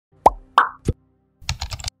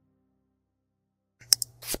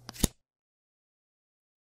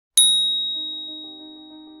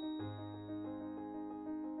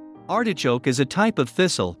Artichoke is a type of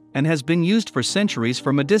thistle and has been used for centuries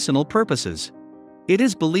for medicinal purposes. It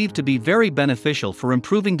is believed to be very beneficial for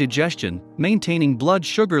improving digestion, maintaining blood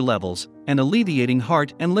sugar levels, and alleviating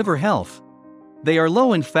heart and liver health. They are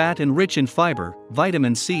low in fat and rich in fiber,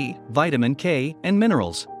 vitamin C, vitamin K, and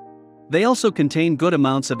minerals. They also contain good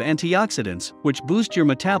amounts of antioxidants, which boost your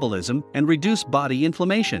metabolism and reduce body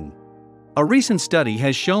inflammation. A recent study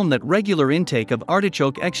has shown that regular intake of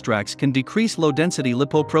artichoke extracts can decrease low-density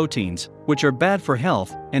lipoproteins, which are bad for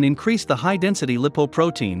health, and increase the high-density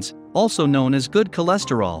lipoproteins, also known as good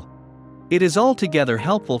cholesterol. It is altogether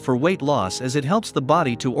helpful for weight loss as it helps the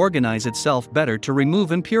body to organize itself better to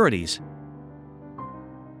remove impurities.